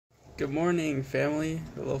Good morning, family,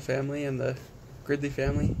 the little family and the Gridley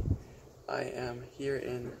family. I am here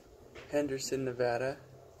in Henderson, Nevada,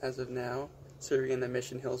 as of now, serving in the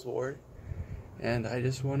Mission Hills Ward. And I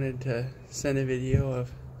just wanted to send a video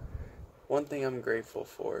of one thing I'm grateful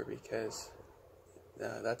for, because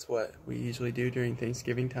that's what we usually do during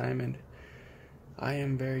Thanksgiving time. And I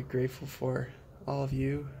am very grateful for all of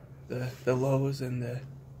you, the Lows and the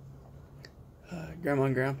Grandma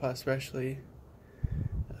and Grandpa especially.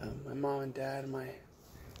 My mom and dad, my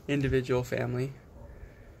individual family.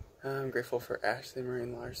 I'm grateful for Ashley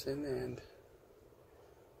Marine Larson and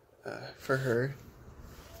for her.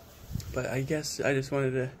 But I guess I just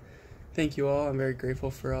wanted to thank you all. I'm very grateful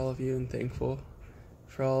for all of you and thankful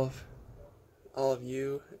for all of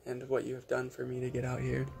you and what you have done for me to get out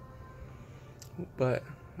here. But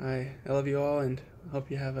I love you all and hope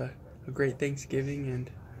you have a great Thanksgiving and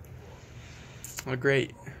a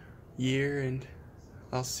great year, and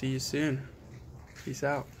I'll see you soon. Peace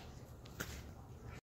out.